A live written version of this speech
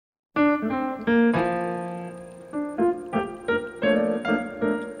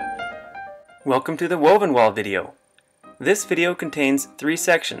Welcome to the Woven Wall video. This video contains 3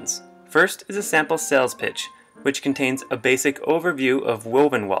 sections. First is a sample sales pitch, which contains a basic overview of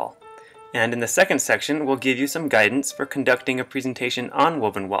Woven Wall. And in the second section, we'll give you some guidance for conducting a presentation on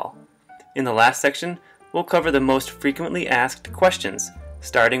Woven Wall. In the last section, we'll cover the most frequently asked questions,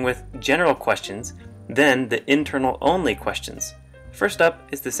 starting with general questions, then the internal only questions. First up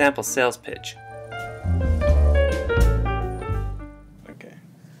is the sample sales pitch.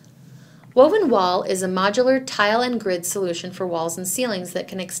 Woven Wall is a modular tile and grid solution for walls and ceilings that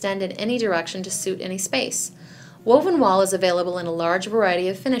can extend in any direction to suit any space. Woven Wall is available in a large variety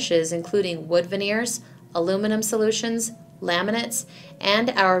of finishes including wood veneers, aluminum solutions, laminates, and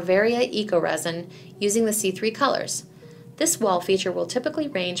our Varia Eco Resin using the C3 colors. This wall feature will typically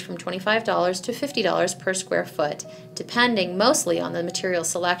range from $25 to $50 per square foot, depending mostly on the material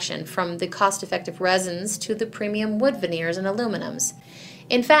selection, from the cost-effective resins to the premium wood veneers and aluminums.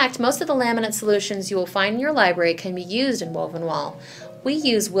 In fact, most of the laminate solutions you will find in your library can be used in Woven Wall. We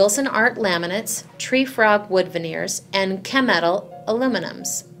use Wilson Art laminates, Tree Frog wood veneers, and Chemetal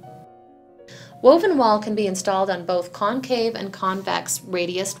aluminums. Woven Wall can be installed on both concave and convex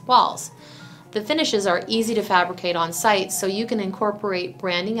radiused walls. The finishes are easy to fabricate on site, so you can incorporate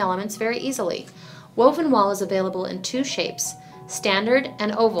branding elements very easily. Woven Wall is available in 2 shapes, standard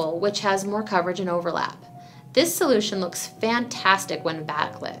and oval, which has more coverage and overlap. This solution looks fantastic when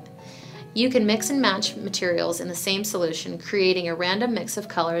backlit. You can mix and match materials in the same solution, creating a random mix of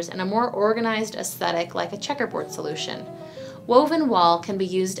colors and a more organized aesthetic like a checkerboard solution. Woven Wall can be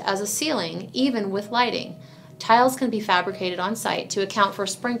used as a ceiling, even with lighting. Tiles can be fabricated on site to account for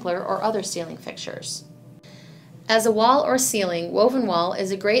sprinkler or other ceiling fixtures. As a wall or ceiling, Woven Wall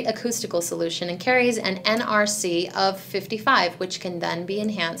is a great acoustical solution and carries an NRC of 55, which can then be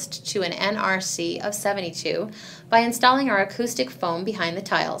enhanced to an NRC of 72 by installing our acoustic foam behind the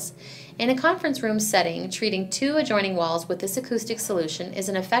tiles. In a conference room setting, treating 2 adjoining walls with this acoustic solution is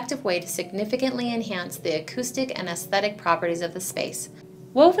an effective way to significantly enhance the acoustic and aesthetic properties of the space.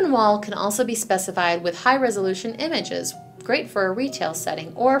 Woven Wall can also be specified with high-resolution images, great for a retail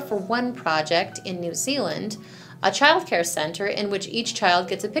setting, or for one project in New Zealand, a childcare center in which each child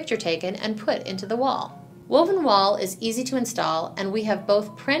gets a picture taken and put into the wall. Woven Wall is easy to install, and we have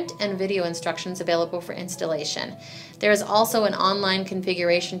both print and video instructions available for installation. There is also an online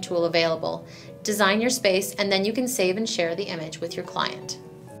configuration tool available. Design your space, and then you can save and share the image with your client.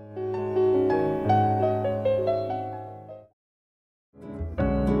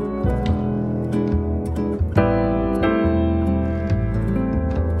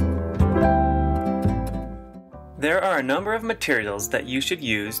 There are a number of materials that you should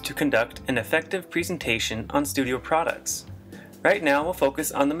use to conduct an effective presentation on studio products. Right now we'll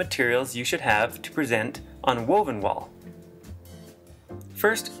focus on the materials you should have to present on Woven Wall.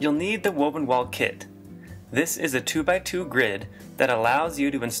 First, you'll need the Woven Wall kit. This is a 2x2 grid that allows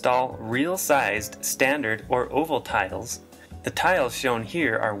you to install real-sized standard or oval tiles. The tiles shown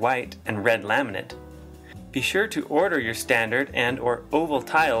here are white and red laminate. Be sure to order your standard and or oval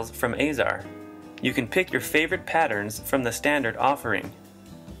tiles from Azar. You can pick your favorite patterns from the standard offering.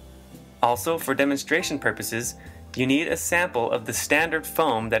 Also, for demonstration purposes, you need a sample of the standard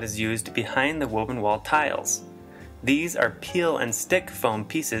foam that is used behind the Woven Wall tiles. These are peel and stick foam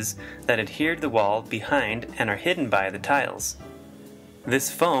pieces that adhere to the wall behind and are hidden by the tiles.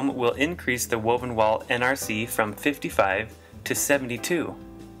 This foam will increase the Woven Wall NRC from 55 to 72.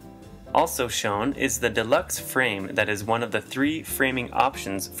 Also shown is the deluxe frame that is one of the 3 framing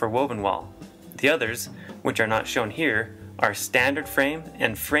options for Woven Wall. The others, which are not shown here, are standard frame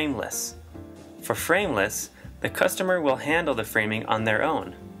and frameless. For frameless, the customer will handle the framing on their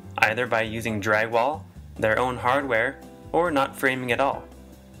own, either by using drywall, their own hardware, or not framing at all.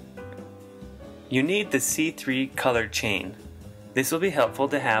 You need the C3 colored chain. This will be helpful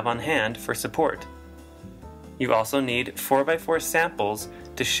to have on hand for support. You also need 4x4 samples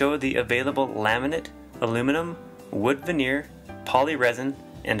to show the available laminate, aluminum, wood veneer, poly resin,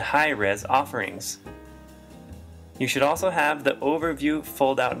 and high-res offerings. You should also have the overview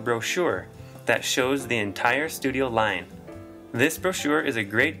fold-out brochure that shows the entire studio line. This brochure is a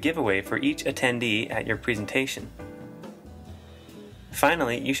great giveaway for each attendee at your presentation.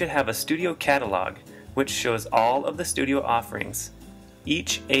 Finally, you should have a studio catalog which shows all of the studio offerings.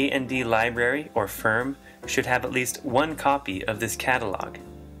 Each A&D library or firm should have at least 1 copy of this catalog.